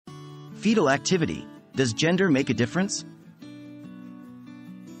Fetal activity. Does gender make a difference?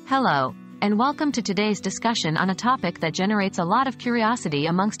 Hello, and welcome to today's discussion on a topic that generates a lot of curiosity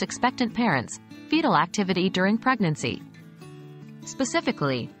amongst expectant parents: fetal activity during pregnancy.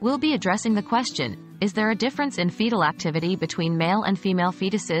 Specifically, we'll be addressing the question, is there a difference in fetal activity between male and female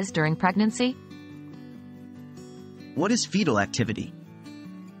fetuses during pregnancy? What is fetal activity?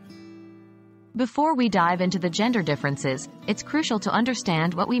 Before we dive into the gender differences, it's crucial to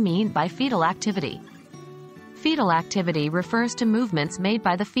understand what we mean by fetal activity. Fetal activity refers to movements made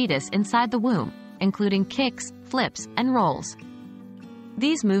by the fetus inside the womb, including kicks, flips, and rolls.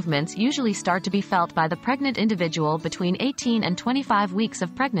 These movements usually start to be felt by the pregnant individual between 18 and 25 weeks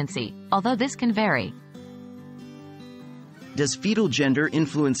of pregnancy, although this can vary. Does fetal gender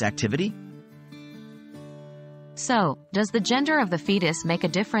influence activity? So, does the gender of the fetus make a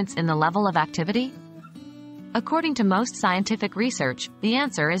difference in the level of activity? According to most scientific research, the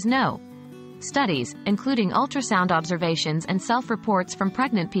answer is no. Studies, including ultrasound observations and self-reports from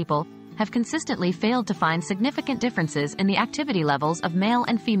pregnant people, have consistently failed to find significant differences in the activity levels of male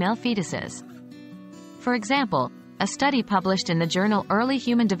and female fetuses. For example, a study published in the journal Early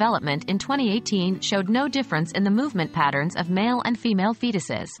Human Development in 2018 showed no difference in the movement patterns of male and female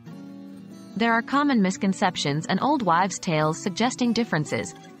fetuses. There are common misconceptions and old wives' tales suggesting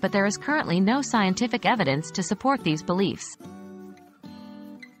differences, but there is currently no scientific evidence to support these beliefs.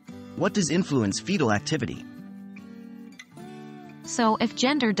 What does influence fetal activity? So, if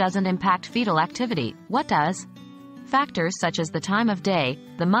gender doesn't impact fetal activity, what does? Factors such as the time of day,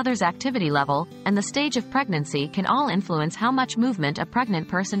 the mother's activity level, and the stage of pregnancy can all influence how much movement a pregnant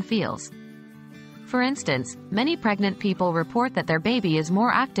person feels. For instance, many pregnant people report that their baby is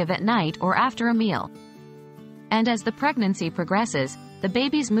more active at night or after a meal. And as the pregnancy progresses, the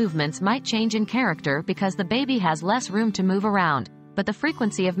baby's movements might change in character because the baby has less room to move around, but the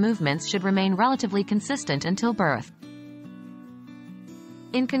frequency of movements should remain relatively consistent until birth.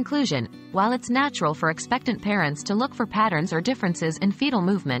 In conclusion, while it's natural for expectant parents to look for patterns or differences in fetal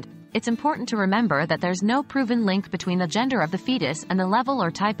movement, it's important to remember that there's no proven link between the gender of the fetus and the level or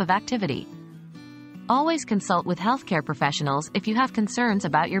type of activity. Always consult with healthcare professionals if you have concerns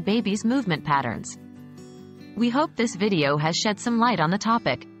about your baby's movement patterns. We hope this video has shed some light on the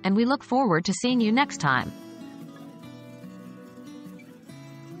topic, and we look forward to seeing you next time.